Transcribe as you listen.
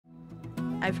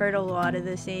I've heard a lot of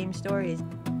the same stories.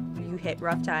 You hit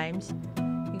rough times,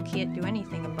 you can't do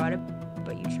anything about it,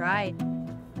 but you try.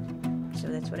 So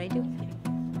that's what I do.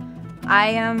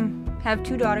 I have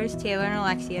 2 daughters, Taylor and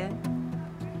Alexia.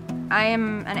 I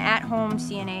am an at-home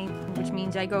CNA, which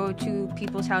means I go to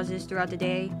people's houses throughout the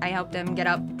day. I help them get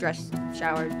up, dress,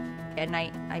 shower. At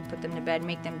night, I put them to bed,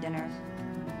 make them dinner.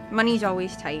 Money's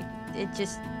always tight. It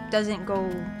just doesn't go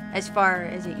as far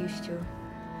as it used to.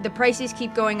 The prices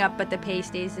keep going up, but the pay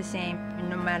stays the same. And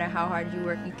no matter how hard you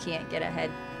work, you can't get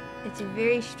ahead. It's a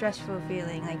very stressful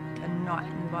feeling, like a knot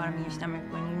in the bottom of your stomach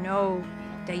when you know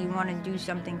that you want to do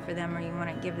something for them or you want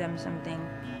to give them something,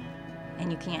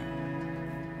 and you can't.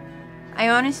 I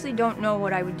honestly don't know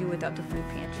what I would do without the food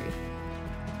pantry.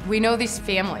 We know these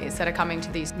families that are coming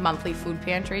to these monthly food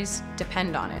pantries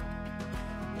depend on it.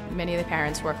 Many of the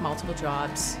parents work multiple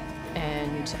jobs,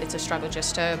 and it's a struggle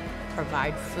just to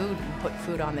provide food and put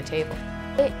food on the table.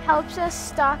 It helps us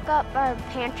stock up our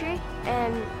pantry,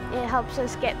 and it helps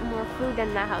us get more food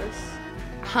in the house.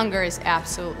 Hunger is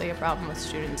absolutely a problem with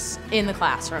students in the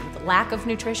classroom. The lack of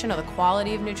nutrition or the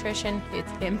quality of nutrition, it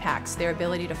impacts their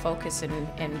ability to focus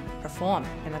and perform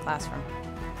in the classroom.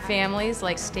 Families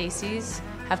like Stacy's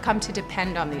have come to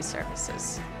depend on these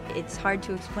services. It's hard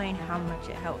to explain how much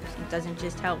it helps. It doesn't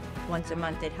just help once a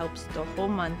month, it helps the whole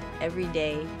month, every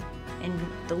day, in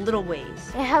the little ways.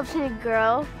 It helps me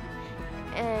grow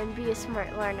and be a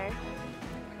smart learner.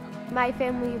 My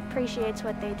family appreciates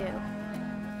what they do.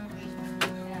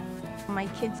 My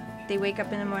kids, they wake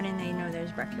up in the morning, they know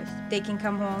there's breakfast. They can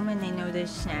come home and they know there's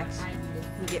snacks.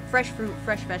 We get fresh fruit,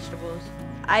 fresh vegetables.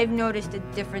 I've noticed a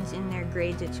difference in their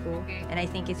grades at school, and I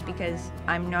think it's because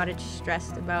I'm not as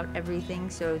stressed about everything,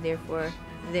 so therefore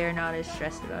they're not as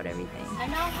stressed about everything.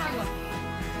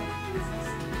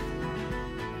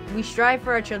 We strive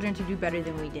for our children to do better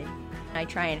than we did. I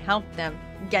try and help them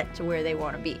get to where they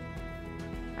want to be.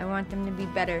 I want them to be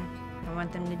better. I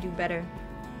want them to do better.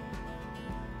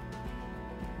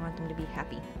 I want them to be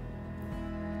happy.